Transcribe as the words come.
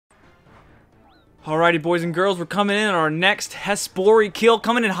Alrighty, boys and girls, we're coming in on our next Hespori kill,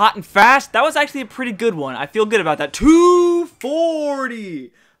 coming in hot and fast. That was actually a pretty good one. I feel good about that.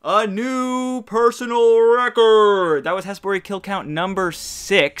 240! A new personal record! That was Hespori kill count number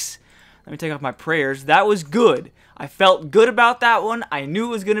 6. Let me take off my prayers. That was good. I felt good about that one. I knew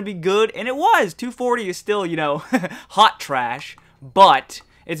it was going to be good, and it was. 240 is still, you know, hot trash, but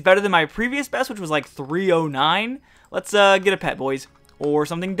it's better than my previous best, which was like 309. Let's get a pet, boys. Or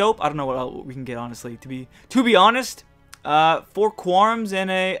something dope. I don't know what else we can get, honestly. To be honest, 4 Quarums and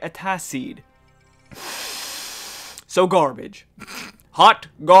a Tasseed. So garbage. Hot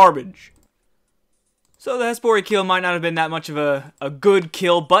garbage. So the Hespori kill might not have been that much of a good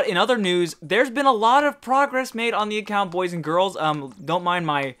kill, but in other news, there's been a lot of progress made on the account, boys and girls. Don't mind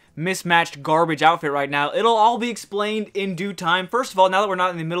my mismatched garbage outfit right now. It'll all be explained in due time. First of all, now that we're not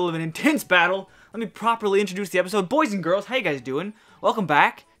in the middle of an intense battle, let me properly introduce the episode. Boys and girls, how you guys doing? Welcome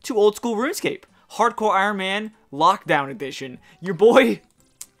back to Old School Runescape, Hardcore Iron Man Lockdown Edition. Your boy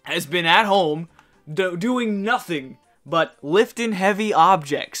has been at home doing nothing but lifting heavy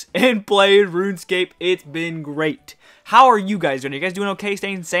objects and playing RuneScape. It's been great. How are you guys doing? Are you guys doing okay?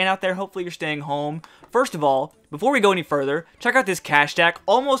 Staying sane out there? Hopefully you're staying home. First of all, before we go any further, check out this cash stack.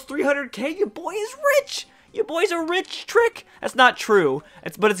 Almost 300k. Your boy is rich. Your boy's a rich trick. That's not true.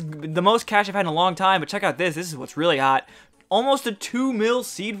 But it's the most cash I've had in a long time. But check out this. This is what's really hot. Almost a 2 mil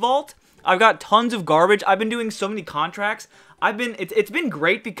seed vault. I've got tons of garbage. I've been doing so many contracts. It's been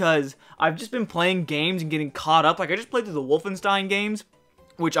great because I've just been playing games and getting caught up. Like I just played through the Wolfenstein games,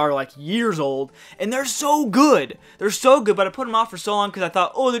 which are like years old, and they're so good. They're so good, but I put them off for so long because I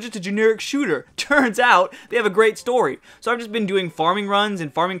thought, oh, they're just a generic shooter. Turns out they have a great story. So I've just been doing farming runs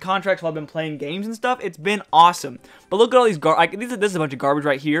and farming contracts while I've been playing games and stuff. It's been awesome. But look at all these this is a bunch of garbage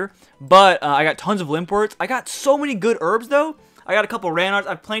right here. But I got tons of limpworts. I got so many good herbs though. I got a couple ranars.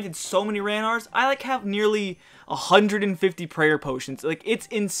 I've planted so many ranars. I like have nearly 150 prayer potions. Like it's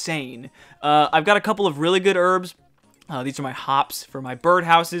insane. I've got a couple of really good herbs. These are my hops for my bird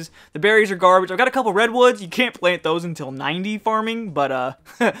houses. The berries are garbage. I've got a couple redwoods. You can't plant those until 90 farming, but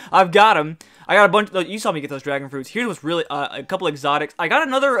I've got them. I got a bunch of those. You saw me get those dragon fruits. Here's what's really a couple exotics. I got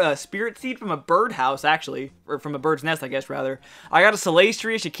another spirit seed from a bird house, actually, or from a bird's nest, I guess, rather. I got a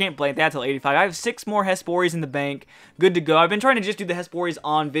Celastrius. You can't plant that till 85. I have 6 more Hesporis in the bank. Good to go. I've been trying to just do the Hesporis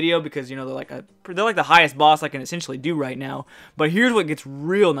on video because, you know, they're like the highest boss I can essentially do right now. But here's what gets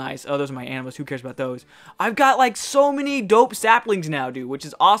real nice. Oh, those are my animals. Who cares about those? I've got like so many dope saplings now, dude, which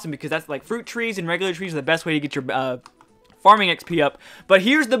is awesome because that's like fruit trees and regular trees are the best way to get your farming XP up. But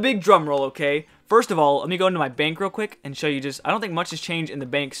here's the big drum roll, okay? First of all, let me go into my bank real quick and show you just, I don't think much has changed in the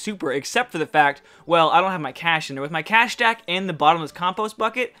bank super, except for the fact, well, I don't have my cash in there. With my cash stack and the bottomless compost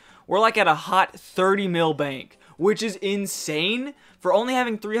bucket, we're like at a hot 30 mil bank, which is insane. For only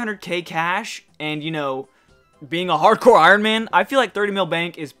having 300k cash and, you know, being a hardcore Iron Man, I feel like 30 mil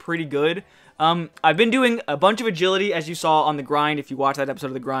bank is pretty good. I've been doing a bunch of agility, as you saw on The Grind, if you watched that episode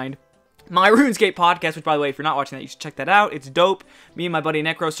of The Grind. My RuneScape podcast, which, by the way, if you're not watching that, you should check that out. It's dope. Me and my buddy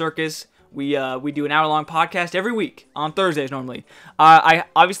Necro Circus, we do an hour-long podcast every week, on Thursdays normally.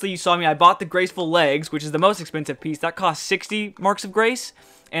 Obviously, you saw me, I bought the Graceful Legs, which is the most expensive piece. That costs 60 Marks of Grace,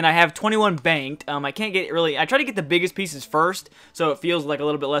 and I have 21 banked. I can't get really, I try to get the biggest pieces first, so it feels like a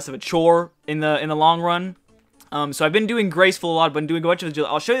little bit less of a chore in the long run. So I've been doing Graceful a lot, I've been doing a bunch of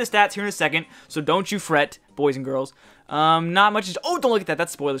agility. I'll show you the stats here in a second, so don't you fret, boys and girls. Not much is, oh, don't look at that,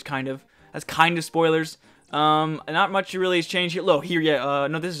 that's spoilers, kind of. That's kind of spoilers. Not much really has changed here. Look, here, yeah,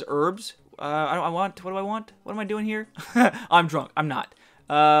 no, this is herbs. What do I want? What am I doing here? I'm drunk. I'm not.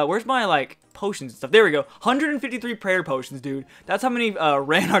 Where's my, like, potions and stuff? There we go. 153 prayer potions, dude. That's how many,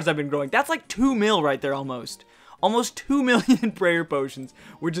 ranards I've been growing. That's like 2 mil right there, almost. Almost 2 million prayer potions,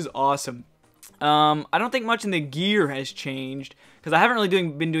 which is awesome. I don't think much in the gear has changed, because I haven't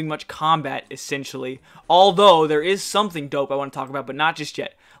really been doing much combat, essentially. Although, there is something dope I want to talk about, but not just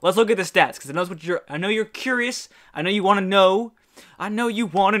yet. Let's look at the stats, because I know you're curious. I know you want to know. I know you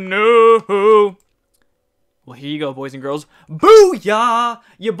want to know. Well, here you go, boys and girls. Booyah!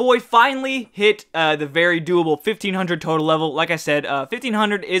 Your boy finally hit the very doable 1500 total level. Like I said,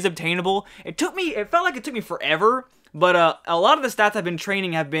 1500 is obtainable. It felt like it took me forever. But a lot of the stats I've been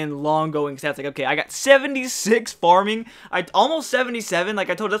training have been long-going stats. Like, okay, I got 76 farming. Almost 77. Like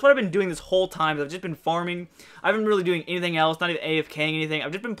I told you, that's what I've been doing this whole time. I've just been farming. I haven't been really doing anything else, not even AFKing anything.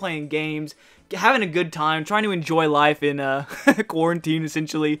 I've just been playing games, having a good time, trying to enjoy life in quarantine,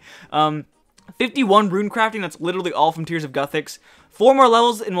 essentially. 51 rune crafting, that's literally all from Tears of Guthix. 4 more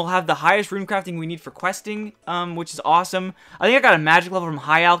levels and we'll have the highest rune crafting we need for questing, which is awesome. I think I got a magic level from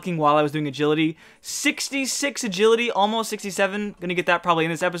high alching while I was doing agility. 66 agility, almost 67. Gonna get that probably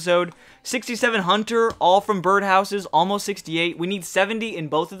in this episode. 67 hunter, all from birdhouses, almost 68. We need 70 in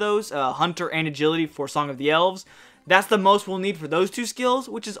both of those, hunter and agility for Song of the Elves. That's the most we'll need for those 2 skills,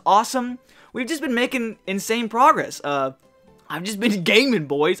 which is awesome. We've just been making insane progress. I've just been gaming,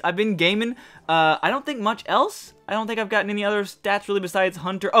 boys. I've been gaming. I don't think much else. I don't think I've gotten any other stats really besides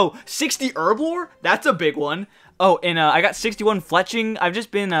Hunter. Oh, 60 Herblore? That's a big one. Oh, and I got 61 Fletching. I've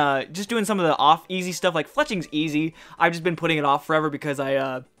just been just doing some of the easy stuff. Like, Fletching's easy. I've just been putting it off forever because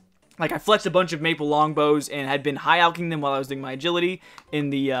I fletched a bunch of maple longbows and had been high alching them while I was doing my agility in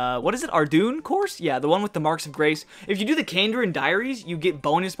the, what is it, Ardoon course? Yeah, the one with the Marks of Grace. If you do the Kandarin Diaries, you get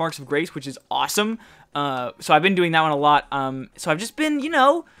bonus Marks of Grace, which is awesome. So I've been doing that one a lot. So I've just been, you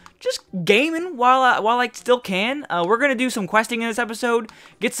know, just gaming while I still can. We're going to do some questing in this episode,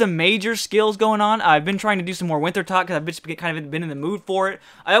 get some major skills going on. I've been trying to do some more winter talk because I've just kind of been in the mood for it.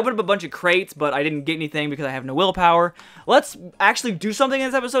 I opened up a bunch of crates, but I didn't get anything because I have no willpower. Let's actually do something in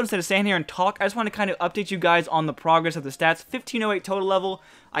this episode instead of standing here and talk. I just want to kind of update you guys on the progress of the stats. 1508 total level.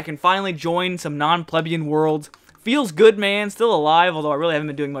 I can finally join some non-plebeian worlds. Feels good, man. Still alive, although I really haven't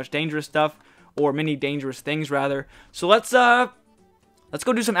been doing much dangerous stuff, or many dangerous things, rather. So let's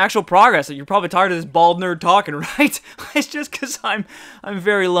go do some actual progress. You're probably tired of this bald nerd talking, right? It's just because I'm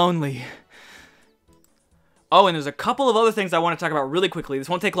very lonely. Oh, and there's a couple of other things I want to talk about really quickly. This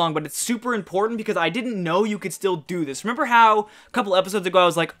won't take long, but it's super important because I didn't know you could still do this. Remember how a couple episodes ago I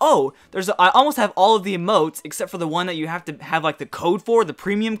was like, oh, I almost have all of the emotes except for the one that you have to have like the code for, the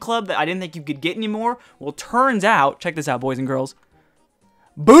premium club that I didn't think you could get anymore. Well, turns out, check this out, boys and girls.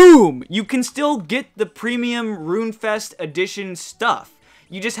 Boom! You can still get the premium RuneFest edition stuff.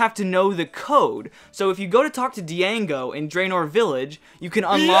 You just have to know the code. So if you go to talk to Diango in Draenor Village, you can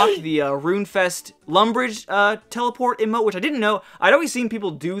unlock the RuneFest Lumbridge teleport emote, which I didn't know. I'd always seen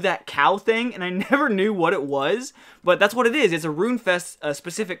people do that cow thing, and I never knew what it was. But that's what it is. It's a RuneFest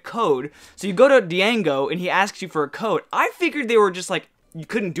specific code. So you go to Diango, and he asks you for a code. I figured they were just like, you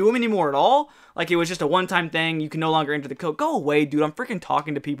couldn't do them anymore at all. Like it was just a one-time thing. You can no longer enter the code. Go away, dude. I'm freaking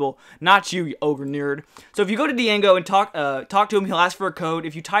talking to people. Not you ogre nerd. So if you go to Diango and talk to him, he'll ask for a code.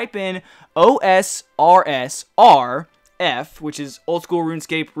 If you type in OSRS RF, which is Old School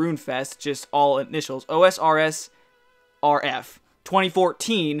RuneScape RuneFest, just all initials, OSRS RF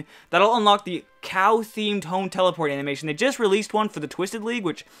 2014, that'll unlock the cow-themed home teleport animation. They just released one for the Twisted League,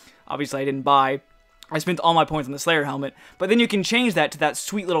 which obviously I didn't buy. I spent all my points on the Slayer helmet, but then you can change that to that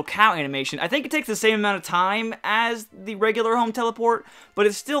sweet little cow animation. I think it takes the same amount of time as the regular home teleport, but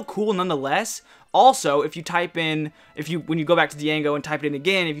it's still cool nonetheless. Also, if you type in, when you go back to Diango and type it in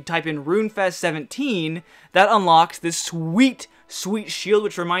again, if you type in RuneFest 17, that unlocks this sweet, sweet shield,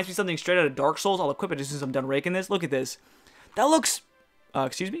 which reminds me of something straight out of Dark Souls. I'll equip it as soon as I'm done raking this. Look at this. That looks,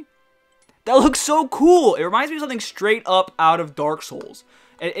 excuse me? That looks so cool. It reminds me of something straight up out of Dark Souls.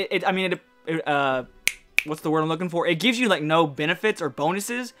 What's the word I'm looking for? It gives you like no benefits or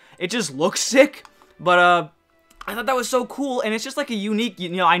bonuses. It just looks sick. But I thought that was so cool, and it's just like a unique, you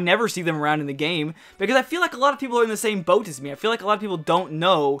know, I never see them around in the game because I feel like a lot of people are in the same boat as me. I feel like a lot of people don't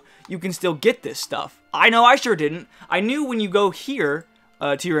know you can still get this stuff. I know I sure didn't. I knew when you go here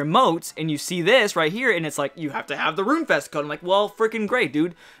to your emotes and you see this right here and it's like you have to have the RuneFest code. I'm like, well, freaking great,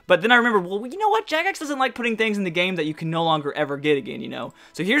 dude. But then I remember, well, you know what? Jagex doesn't like putting things in the game that you can no longer ever get again, you know?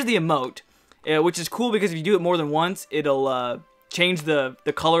 So here's the emote. Which is cool because if you do it more than once, it'll change the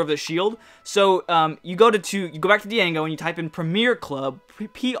color of the shield. So you go back to Diango and you type in Premier Club,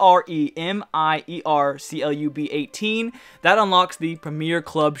 PREMIERCLUB 18. That unlocks the Premier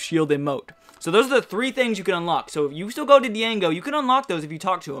Club shield emote. So those are the 3 things you can unlock. So if you still go to Diango, you can unlock those if you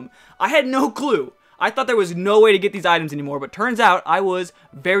talk to him. I had no clue. I thought there was no way to get these items anymore, but turns out I was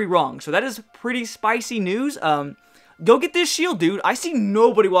very wrong. So that is pretty spicy news. Go get this shield, dude. I see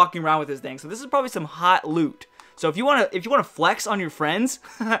nobody walking around with this thing, so this is probably some hot loot. So if you wanna flex on your friends,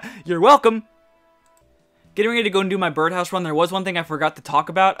 you're welcome. Getting ready to go and do my birdhouse run, there was one thing I forgot to talk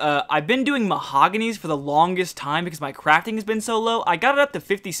about. I've been doing mahoganies for the longest time because my crafting has been so low. I got it up to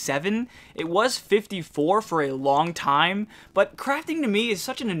 57. It was 54 for a long time, but crafting to me is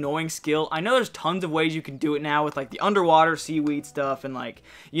such an annoying skill. I know there's tons of ways you can do it now with like the underwater seaweed stuff and like,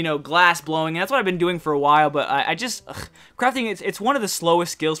 you know, glass blowing. And that's what I've been doing for a while, but I just, crafting, it's one of the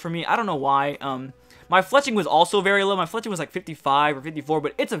slowest skills for me. I don't know why. My fletching was also very low. My fletching was like 55 or 54,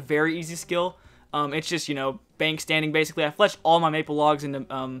 but it's a very easy skill. It's just, you know, bank standing basically. I fletched all my maple logs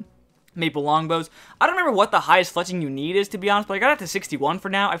into maple longbows. I don't remember what the highest fletching you need is, to be honest, but I got it to 61 for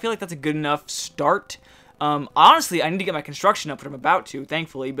now. I feel like that's a good enough start. Honestly, I need to get my construction up, which I'm about to,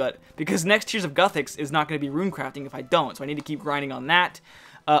 thankfully, but because next Tears of Guthix is not going to be rune crafting if I don't, so I need to keep grinding on that.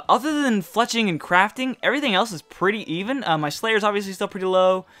 Other than fletching and crafting, everything else is pretty even. My Slayer's obviously still pretty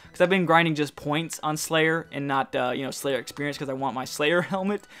low, because I've been grinding just points on Slayer and not, you know, Slayer experience, because I want my Slayer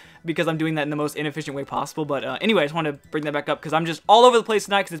helmet, because I'm doing that in the most inefficient way possible. But anyway, I just wanted to bring that back up, because I'm just all over the place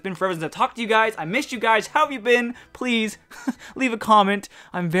tonight, because it's been forever since I've talked to you guys. I missed you guys. How have you been? Please, leave a comment.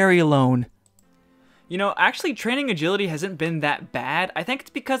 I'm very alone. You know, actually, training agility hasn't been that bad. I think it's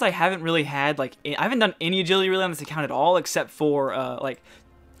because I haven't really had, like, I haven't done any agility really on this account at all, except for, like,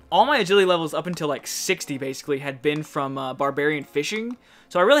 all my agility levels up until, like, 60, basically, had been from Barbarian Fishing.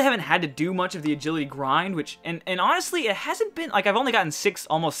 So I really haven't had to do much of the agility grind, which, and honestly, it hasn't been, like, I've only gotten 6,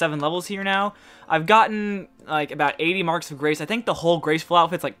 almost 7 levels here now. I've gotten, like, about 80 marks of grace. I think the whole graceful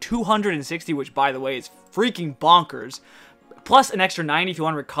outfit's, like, 260, which, by the way, is freaking bonkers. Plus an extra 90 if you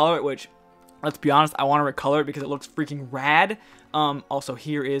want to recolor it, which... Let's be honest, I want to recolor it because it looks freaking rad. Also,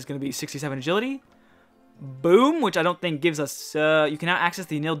 here is going to be 67 agility. Boom, which I don't think gives us... you can now access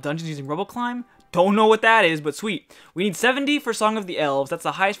the Nil dungeons using Rubble Climb. Don't know what that is, but sweet. We need 70 for Song of the Elves. That's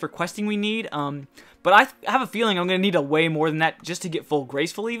the highest for questing we need. But I have a feeling I'm going to need a way more than that just to get full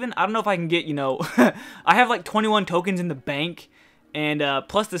graceful even. I don't know if I can get, you know... I have like 21 tokens in the bank. And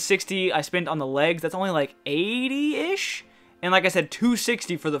plus the 60 I spent on the legs. That's only like 80-ish. And like I said,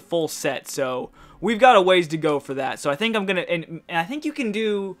 260 for the full set, so we've got a ways to go for that. So I think I'm gonna, and I think you can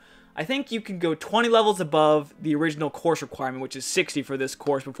do, I think you can go 20 levels above the original course requirement, which is 60 for this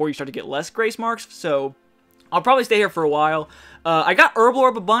course, before you start to get less grace marks. So I'll probably stay here for a while. I got Herbal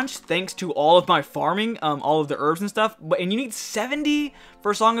Orb a bunch, thanks to all of my farming, all of the herbs and stuff. And you need 70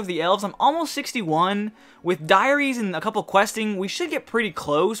 for Song of the Elves. I'm almost 61. With diaries and a couple questing, we should get pretty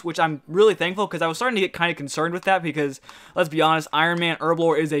close, which I'm really thankful, because I was starting to get kind of concerned with that, because, let's be honest, Iron Man Herbal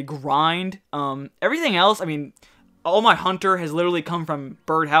Orb is a grind. Everything else, I mean... All my hunter has literally come from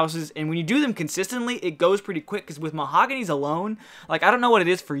birdhouses, and when you do them consistently, it goes pretty quick, because with mahoganies alone, like, I don't know what it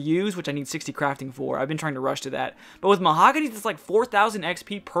is for use, which I need 60 crafting for. I've been trying to rush to that. But with mahoganies, it's like 4,000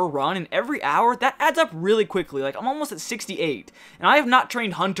 XP per run, and every hour, that adds up really quickly. Like, I'm almost at 68, and I have not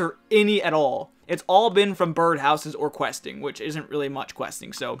trained hunter any at all. It's all been from birdhouses or questing, which isn't really much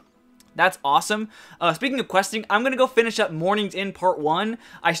questing, so... That's awesome. Speaking of questing, I'm going to go finish up Mornings in Part 1.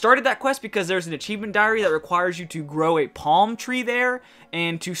 I started that quest because there's an achievement diary that requires you to grow a palm tree there,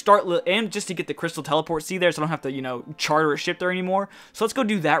 and to start, and just to get the crystal teleport sea there, so I don't have to, you know, charter a ship there anymore. So let's go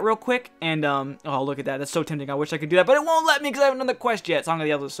do that real quick, and, oh, look at that. That's so tempting. I wish I could do that, but it won't let me because I haven't done the quest yet. Song of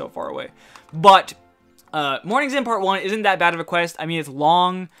the Elves is so far away. But... Mornings in Part 1 isn't that bad of a quest. I mean, it's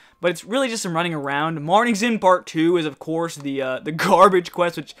long, but it's really just some running around. Mornings in Part 2 is, of course, the garbage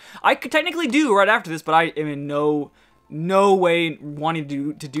quest, which I could technically do right after this, but I am in no way wanting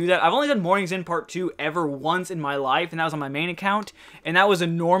to do that. I've only done Mornings in Part 2 ever once in my life, and that was on my main account, and that was a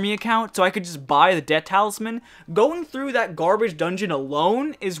normie account, so I could just buy the Death Talisman. Going through that garbage dungeon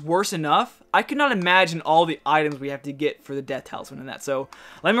alone is worse enough. I could not imagine all the items we have to get for the Death Talisman and that, so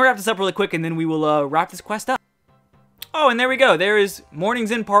let me wrap this up really quick, and then we will wrap this quest up. Oh, and there we go. There is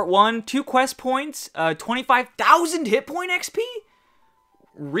Mornings in Part 1, 2 quest points, 25,000 hit point XP?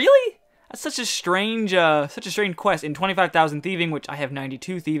 Really? That's such a strange quest. In 25,000 thieving, which I have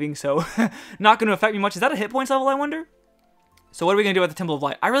 92 thieving, so not going to affect me much. Is that a hit points level, I wonder? So what are we going to do at the Temple of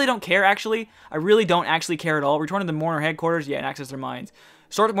Light? I really don't care, actually. I really don't actually care at all. Return to the Mourner headquarters, yeah, and access their mines.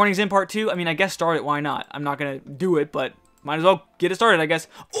 Start Mornings in Part 2. I mean, I guess start it. Why not? I'm not going to do it, but might as well get it started, I guess.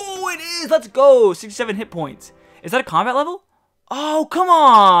 Oh, it is! Let's go! 67 hit points. Is that a combat level? Oh, come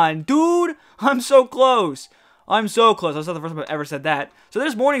on, dude! I'm so close. I'm so close. That's not the first time I've ever said that. So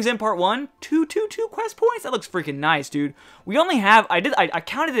there's Mornings in Part 1. 222 quest points? That looks freaking nice, dude. We only have... I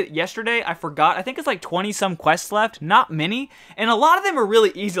counted it yesterday. I forgot. I think it's like 20-some quests left. Not many. And a lot of them are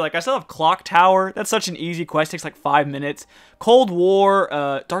really easy. Like, I still have Clock Tower. That's such an easy quest. It takes like 5 minutes. Cold War.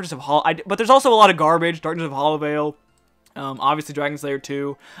 Darkness of Hall... But there's also a lot of garbage. Darkness of Hollowvale. Obviously Dragon Slayer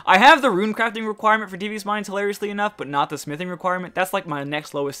 2. I have the rune crafting requirement for Devious Mines, hilariously enough, but not the smithing requirement. That's like my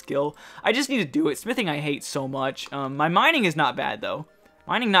next lowest skill. I just need to do it. Smithing I hate so much. My mining is not bad, though.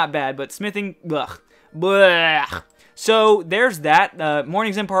 Mining not bad, but smithing, ugh. Blech. So, there's that.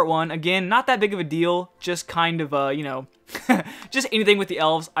 Mornings in Part 1. Again, not that big of a deal. Just kind of, you know, just anything with the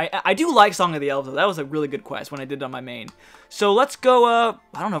elves. I do like Song of the Elves, though. That was a really good quest when I did it on my main. So, let's go,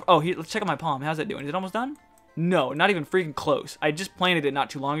 I don't know. Oh, here, let's check out my palm. How's that doing? Is it almost done? No, not even freaking close. I just planted it not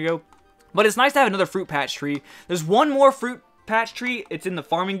too long ago. But it's nice to have another fruit patch tree. There's one more fruit patch tree. It's in the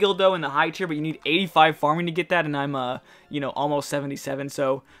farming guild though, in the high tier, but you need 85 farming to get that, and I'm you know, almost 77,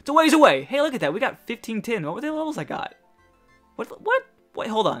 so it's a ways away. Hey, look at that. We got 1510. What were the levels I got? What? Wait,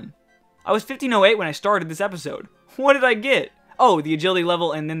 hold on. I was 1508 when I started this episode. What did I get? Oh, the agility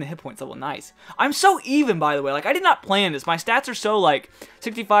level and then the hit points level. Nice. I'm so even, by the way. Like, I did not plan this. My stats are so, like,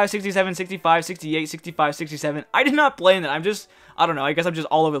 65, 67, 65, 68, 65, 67. I did not plan that. I'm just, I don't know. I guess I'm just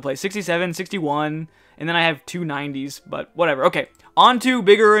all over the place. 67, 61, and then I have two 90s, but whatever. Okay, on to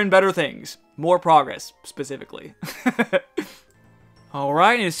bigger and better things. More progress, specifically.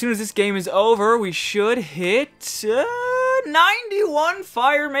 Alright, and as soon as this game is over, we should hit 91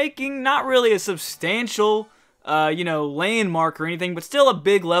 fire making. Not really a substantial you know, landmark or anything, but still a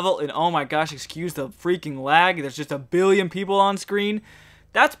big level. And oh my gosh, excuse the freaking lag. There's just a billion people on screen.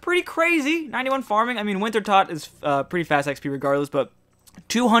 That's pretty crazy. 91 farming. I mean, Winter Tot is pretty fast XP regardless, but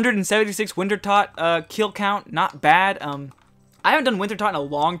 276 Winter Tot kill count, not bad. I haven't done Winter Tot in a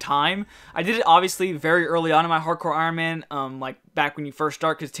long time. I did it obviously very early on in my Hardcore Iron Man, like back when you first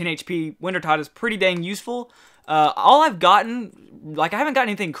start, because 10 HP Winter Tot is pretty dang useful. All I've gotten, like, I haven't gotten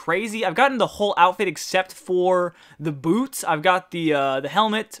anything crazy. I've gotten the whole outfit except for the boots. I've got the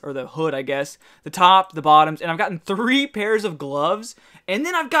helmet, or the hood, I guess, the top, the bottoms, and I've gotten 3 pairs of gloves, and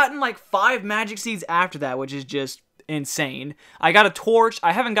then I've gotten, like, 5 magic seeds after that, which is just insane. I got a torch.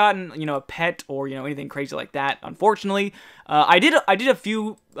 I haven't gotten, you know, a pet or, you know, anything crazy like that, unfortunately. I did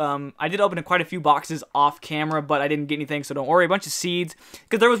open quite a few boxes off camera, but I didn't get anything, so don't worry. A bunch of seeds,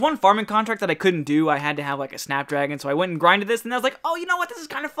 because there was one farming contract that I couldn't do. I had to have like a snapdragon, so I went and grinded this, and I was like, oh, you know what, this is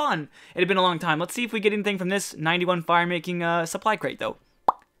kind of fun. It had been a long time. Let's see if we get anything from this 91 fire making supply crate though.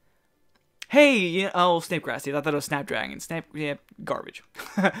 Hey, yeah, oh, Snape Grass. I thought it was Snapdragon. Yeah, garbage.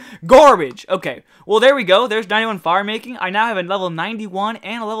 Garbage! Okay, well, there we go. There's 91 fire making. I now have a level 91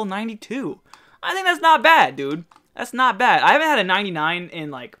 and a level 92. I think that's not bad, dude. That's not bad. I haven't had a 99 in,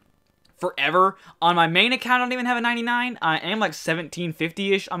 like, forever. On my main account, I don't even have a 99. I am, like,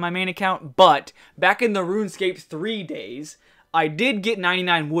 1750-ish on my main account, but back in the Runescape 3 days, I did get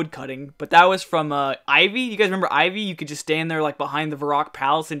 99 wood cutting, but that was from Ivy. You guys remember Ivy? You could just stand there like behind the Varrock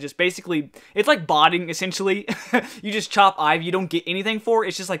Palace and just basically, it's like botting essentially. You just chop Ivy, you don't get anything for it.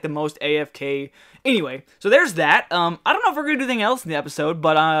 It's just like the most AFK. Anyway, so there's that. I don't know if we're going to do anything else in the episode,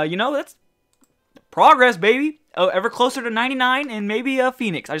 but you know, that's progress, baby. Oh, ever closer to 99 and maybe a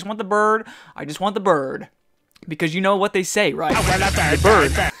Phoenix. I just want the bird. I just want the bird. Because you know what they say, right? The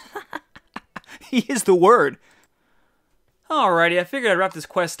bird. He is the word. Alrighty, I figured I'd wrap this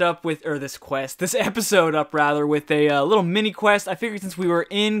quest up with, this episode up rather, with a little mini quest. I figured since we were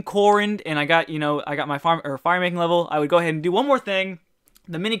in Corund and I got my fire making level, I would go ahead and do one more thing.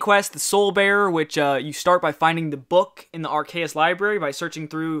 The mini quest, the Soul Bearer, which you start by finding the book in the Arceus library by searching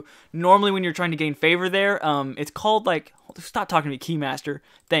through, normally when you're trying to gain favor there. It's called, like, stop talking to me, Keymaster.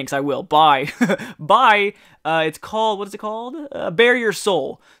 Thanks, I will. Bye. Bye. It's called, what is it called? Bear Your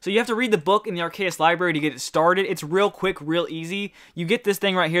Soul. So you have to read the book in the Arceus library to get it started. It's real quick, real easy. You get this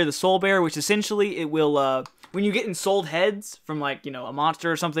thing right here, the Soul Bearer, which essentially it will, when you get ensouled heads from, like, you know, a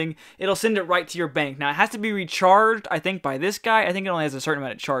monster or something, it'll send it right to your bank. Now, it has to be recharged, I think, by this guy. I think it only has a certain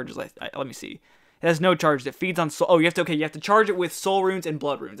amount of charges. Let me see. It has no charge. It feeds on soul. Oh, you have to charge it with soul runes and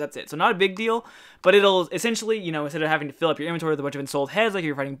blood runes. That's it. So not a big deal, but it'll essentially, you know, instead of having to fill up your inventory with a bunch of ensouled heads, like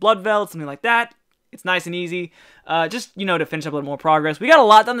you're fighting blood velds, something like that, it's nice and easy. Just, you know, to finish up a little more progress. We got a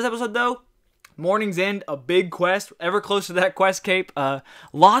lot done this episode, though. Morning's End, a big quest, ever closer to that quest cape.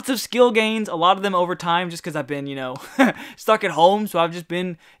 Lots of skill gains, a lot of them over time, just because I've been, you know, stuck at home, so I've just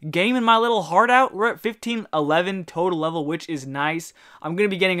been gaming my little heart out. We're at 1511 total level, which is nice. I'm going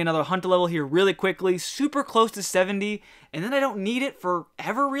to be getting another hunter level here really quickly, super close to 70, and then I don't need it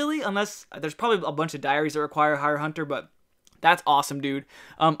forever, really, unless there's probably a bunch of diaries that require higher hunter, but that's awesome, dude.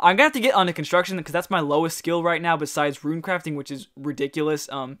 I'm going to have to get onto construction because that's my lowest skill right now besides runecrafting, which is ridiculous.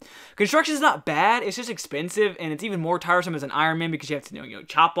 Construction is not bad. It's just expensive, and it's even more tiresome as an Iron Man because you have to, you know,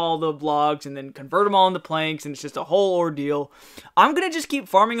 chop all the logs and then convert them all into planks, and it's just a whole ordeal. I'm going to just keep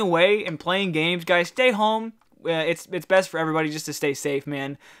farming away and playing games, guys. Stay home. It's best for everybody just to stay safe,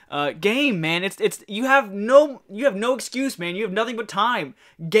 man. Game, man. You have no excuse, man. You have nothing but time.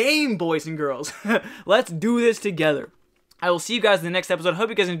 Game, boys and girls. Let's do this together. I will see you guys in the next episode. Hope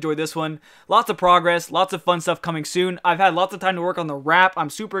you guys enjoyed this one. Lots of progress, lots of fun stuff coming soon. I've had lots of time to work on the wrap.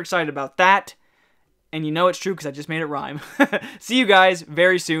 I'm super excited about that. And you know it's true because I just made it rhyme. See you guys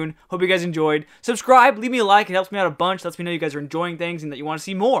very soon. Hope you guys enjoyed. Subscribe, leave me a like. It helps me out a bunch. Lets me know you guys are enjoying things and that you want to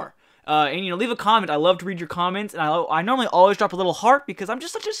see more. And, you know, leave a comment. I love to read your comments. And I normally always drop a little heart because I'm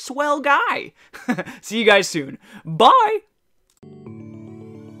just such a swell guy. See you guys soon. Bye!